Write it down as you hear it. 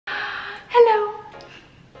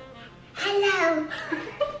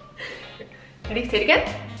Ready? Say it again.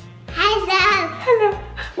 Hello. Hello.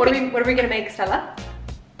 What are we gonna make, Stella?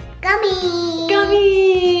 Gummies.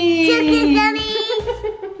 Gummies. Chocolate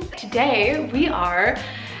gummies. Today we are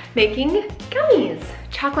making gummies,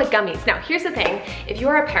 chocolate gummies. Now here's the thing, if you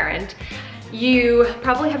are a parent, you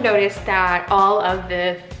probably have noticed that all of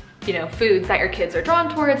the foods that your kids are drawn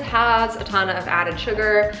towards has a ton of added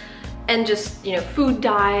sugar and just food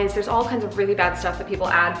dyes. There's all kinds of really bad stuff that people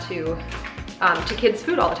add to kids'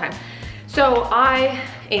 food all the time. So I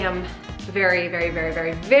am very, very, very,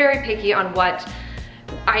 very, very picky on what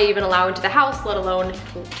I even allow into the house, let alone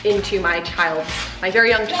into my very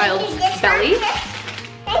young child's belly. Can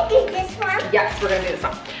I do this one? Yes, we're gonna do this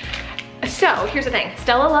one. So here's the thing,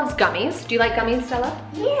 Stella loves gummies. Do you like gummies, Stella?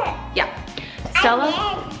 Yeah. Yeah. Stella?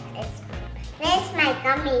 This my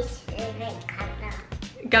gummies favorite color.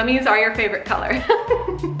 Gummies are your favorite color.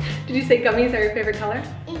 Did you say gummies are your favorite color?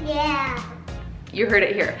 Yeah. You heard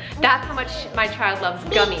it here. That's how much my child loves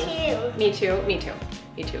gummies. Me too. Me too,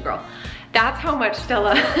 me too, girl. That's how much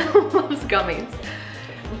Stella loves gummies.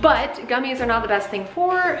 But gummies are not the best thing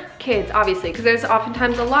for kids, obviously, because there's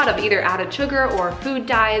oftentimes a lot of either added sugar or food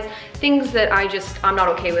dyes, things that I'm not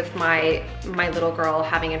okay with my little girl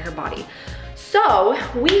having in her body. So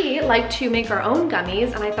we like to make our own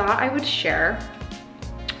gummies, and I thought I would share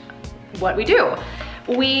what we do.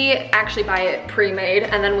 We actually buy it pre-made,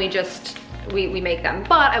 and then we make them.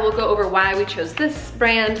 But I will go over why we chose this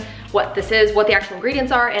brand, what this is, what the actual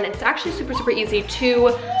ingredients are, and it's actually super, super easy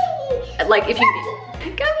to, like, if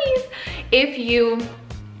you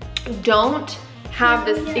don't have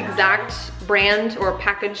this exact brand or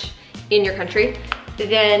package in your country,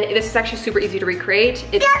 then this is actually super easy to recreate.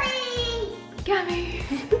 It's gummies.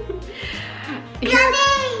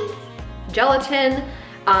 Gummies. Gelatin,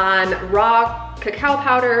 raw cacao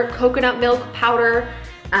powder, coconut milk powder,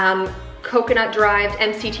 coconut derived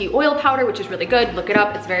MCT oil powder, which is really good. Look it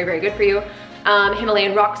up, it's very, very good for you.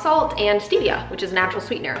 Himalayan rock salt and stevia, which is a natural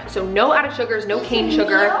sweetener. So no added sugars, no cane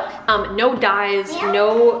sugar, no dyes,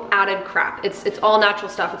 no added crap. It's all natural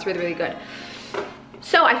stuff. It's really, really good.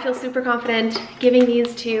 So I feel super confident giving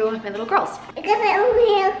these to my little girls. I got my own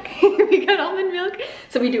milk. We got almond milk.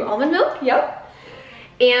 So we do almond milk, yep.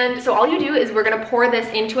 And so all you do is we're gonna pour this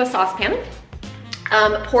into a saucepan,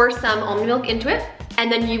 pour some almond milk into it, and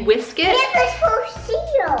then you whisk it. Milk is for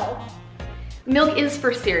cereal. Milk is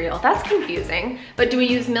for cereal. That's confusing. But do we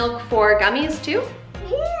use milk for gummies too?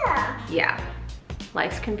 Yeah. Yeah.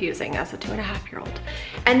 Life's confusing as a 2.5-year-old.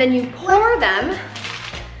 And then you pour them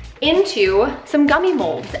into some gummy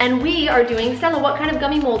molds. And we are doing, Stella, what kind of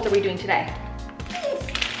gummy molds are we doing today?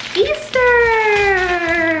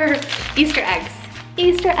 Easter! Easter eggs.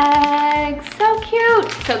 Easter eggs, so cute.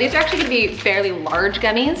 So these are actually gonna be fairly large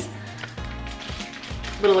gummies.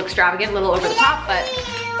 A little extravagant, a little over the top, but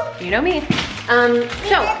you know me. We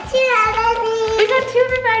got two,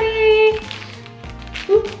 everybody.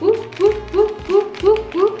 Whoop, whoop, whoop, whoop, whoop,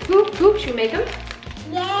 whoop, whoop, whoop, whoop. Should we make them?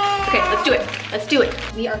 Yeah. Okay, let's do it. Let's do it.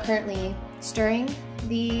 We are currently stirring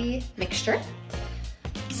the mixture.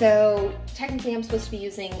 So technically I'm supposed to be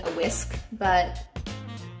using a whisk, but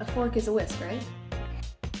a fork is a whisk, right?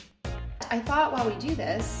 I thought while we do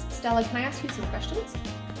this, Stella, can I ask you some questions?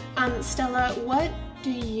 Stella, what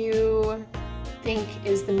do you think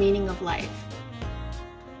is the meaning of life?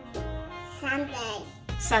 Sunday.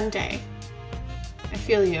 Sunday. I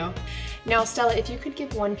feel you. Now, Stella, if you could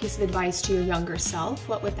give one piece of advice to your younger self,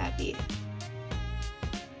 what would that be?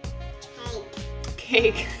 Cake.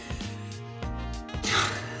 Cake.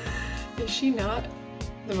 Is she not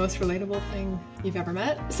the most relatable thing you've ever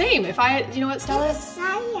met? Same. You know what, Stella? This is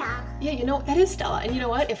Saya. Yeah, you know, that is Stella. And you know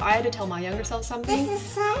what? If I had to tell my younger self something, This is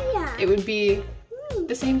Saya. it would be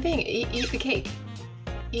the same thing. Eat the cake.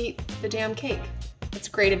 Eat the damn cake. That's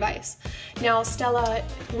great advice. Now, Stella,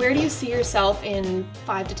 where do you see yourself in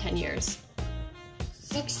 5 to 10 years?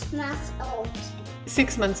 6 months old.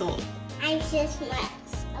 6 months old. I'm 6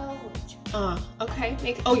 months old.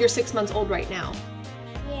 Okay. Oh, you're 6 months old right now.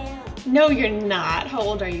 Yeah. No, you're not. How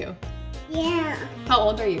old are you? Yeah. How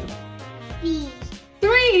old are you? 3.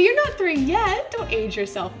 3. You're not 3 yet. Don't age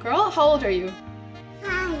yourself, girl. How old are you?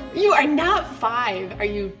 5. You are not 5. Are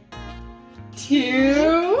you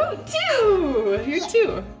 2? 2. You're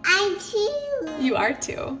 2. I'm 2. You are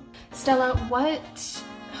 2. Stella, what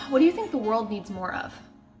do you think the world needs more of?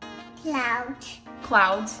 Cloud.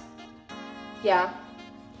 Clouds. Yeah.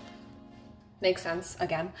 Makes sense,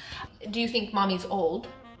 again. Do you think mommy's old?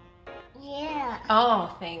 Yeah.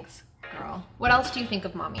 Oh, thanks, girl. What else do you think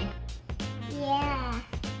of mommy? Yeah.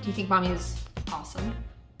 Do you think mommy's awesome?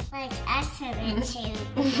 Like excellent too.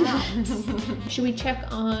 Should we check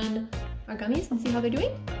on our gummies and see how they're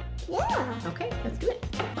doing? Yeah. Okay, let's do it.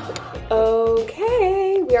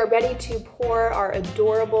 Okay, we are ready to pour our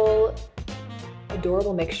adorable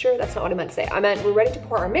mixture. That's not what I meant to say. I meant we're ready to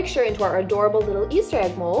pour our mixture into our adorable little Easter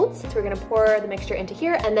egg molds. So we're gonna pour the mixture into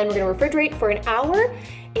here and then we're gonna refrigerate for an hour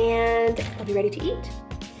and I'll be ready to eat.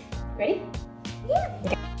 Ready? Yeah.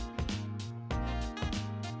 Okay.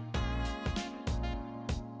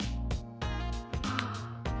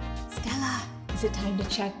 Stella, is it time to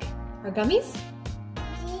check our gummies?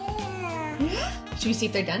 Yeah. Should we see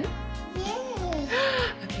if they're done?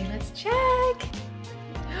 Yeah. Okay, let's check.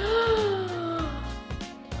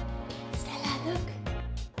 Stella, look.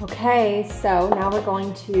 Okay, so now we're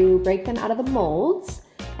going to break them out of the molds.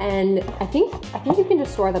 And I think you can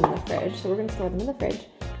just store them in the fridge. So we're gonna store them in the fridge.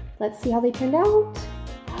 Let's see how they turned out.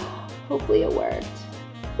 Hopefully it worked.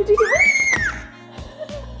 Did you get it?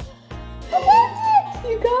 I got it!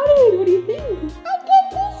 You got it! What do you think? I get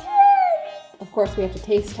this one. Of course, we have to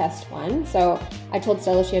taste test one. So I told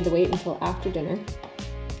Stella she had to wait until after dinner.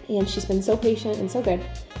 And she's been so patient and so good.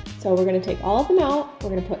 So we're gonna take all of them out. We're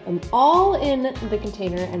gonna put them all in the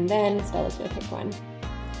container and then Stella's gonna pick one.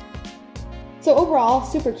 So overall,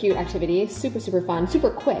 super cute activity, super, super fun,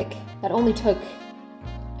 super quick. That only took,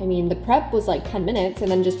 I mean, the prep was like 10 minutes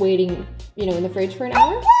and then just waiting, you know, in the fridge for an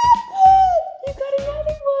hour. You got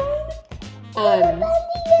another one.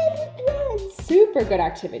 Super good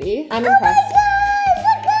activity. I'm impressed.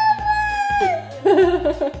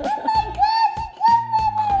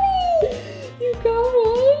 You got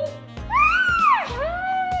one?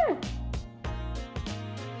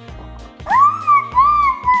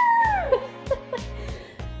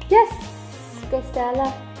 Yes! Go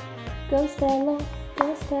Stella. Go Stella.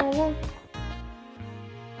 Go Stella.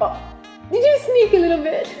 Oh, did you sneak a little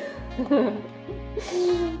bit?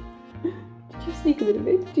 Did you sneak a little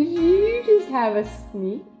bit? Did you just have a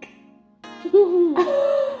sneak?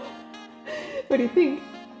 What do you think?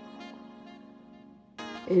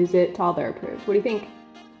 Is it toddler approved? What do you think?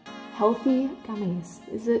 Healthy gummies.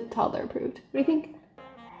 Is it toddler approved? What do you think?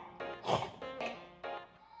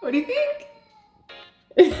 What do you think?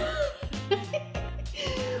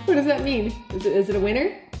 What does that mean? Is it a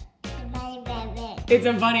winner? A bunny rabbit. It's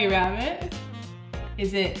a bunny rabbit.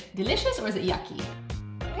 Is it delicious or is it yucky?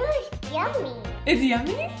 No, it's yummy. It's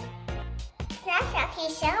yummy? It's not yucky,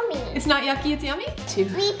 it's yummy. It's not yucky, it's yummy? Two.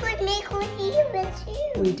 We could make one even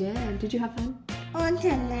too. We did. Did you have fun? On to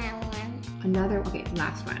that one. Another, okay,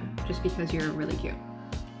 last one. Just because you're really cute.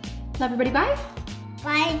 Love everybody, bye.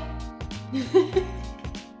 Bye.